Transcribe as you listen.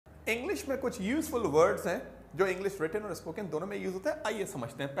English में कुछ useful words हैं जो इंग्लिश रिटन और स्पोकन दोनों में यूज होते हैं। आइए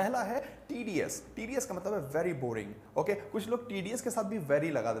समझते हैं। पहला है टीडीएस। टीडीएस का मतलब है वेरी बोरिंग। ओके, कुछ लोग टीडीएस के साथ भी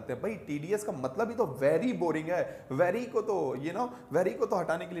वेरी लगा देते हैं। भाई टीडीएस का मतलब ही तो वेरी बोरिंग है। वेरी को तो वेरी को तो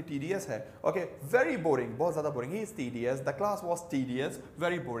हटाने के लिए टीडीएस है। ओके, वेरी बोरिंग, बहुत ज्यादा boring. He is TDS, the class was TDS,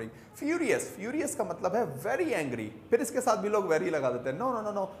 very boring. Furious. Furious का मतलब है वेरी एंग्री, फिर इसके साथ भी लोग वेरी लगा देते हैं। No no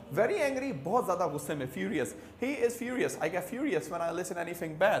no no, very angry, बहुत ज्यादा गुस्से में। Furious, he is furious, I get furious when I listen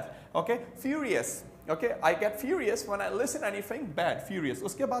anything bad. Okay, furious. Okay, I get furious when I listen anything bad. Furious.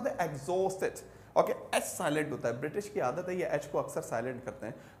 उसके बाद है exhausted. Okay, H साइलेंट होता है। British की आदत है ये H को अक्सर साइलेंट करते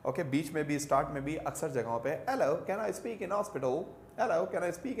हैं। Okay, बीच में भी, स्टार्ट में भी, अक्सर जगहों पे Hello, can I speak in hospital? Hello, can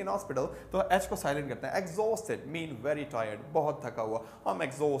I speak in hospital? तो H को साइलेंट करते हैं। Exhausted mean very tired, बहुत थका हुआ। I'm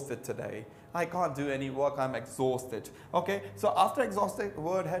exhausted today. I can't do any work. I'm exhausted. Okay, so after exhausted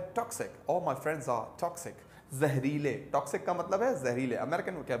word है toxic. All my friends are toxic. जहरीले। Toxic का मतलब है जहरीले,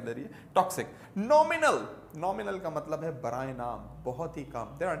 अमेरिकन वोकैबुलरी है टॉक्सिक। नॉमिनल। नॉमिनल का मतलब है बराए नाम, बहुत ही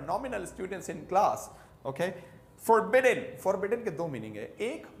कम। There are nominal students in class. Okay, forbidden. Forbidden के दो मीनिंग है।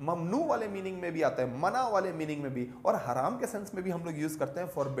 एक ममनू वाले मीनिंग में भी आता है, मना वाले मीनिंग में भी, और हराम के सेंस में भी हम लोग यूज करते हैं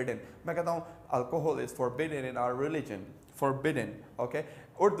फॉरबिडन। मैं कहता हूं alcohol is forbidden in our religion, forbidden. Okay,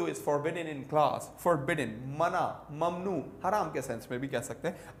 Urdu is forbidden in class, forbidden, मना, ममनू, हराम के सेंस में भी कह सकते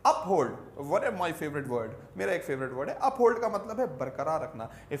हैं। Uphold, what is my favourite word, मेरा एक फेवरेट वर्ड है। अपहोल्ड का मतलब है बरकरार रखना।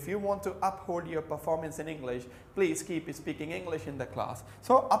 If you want to uphold your performance in English, please keep speaking English in the class.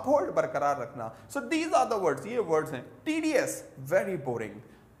 So uphold, बरकरार रखना। So these are the words, ये वर्ड्स हैं। TDS, very boring.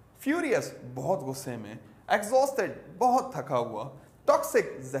 फ्यूरियस, बहुत गुस्से में। एग्जॉस्टेड, बहुत थका हुआ।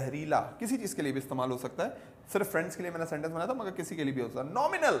 टॉक्सिक, जहरीला, किसी चीज के लिए भी इस्तेमाल हो सकता है। सिर्फ फ्रेंड्स के लिए मैंने सेंटेंस बनाया था, मगर किसी के लिए भी हो सकता है।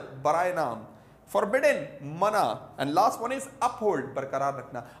 नॉमिनल, बराए नाम। फॉरबिडन, मना, and last one is uphold, बरकरार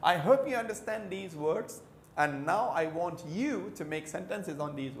रखना। I hope you understand these words, and now I want you to make sentences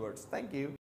on these words. Thank you.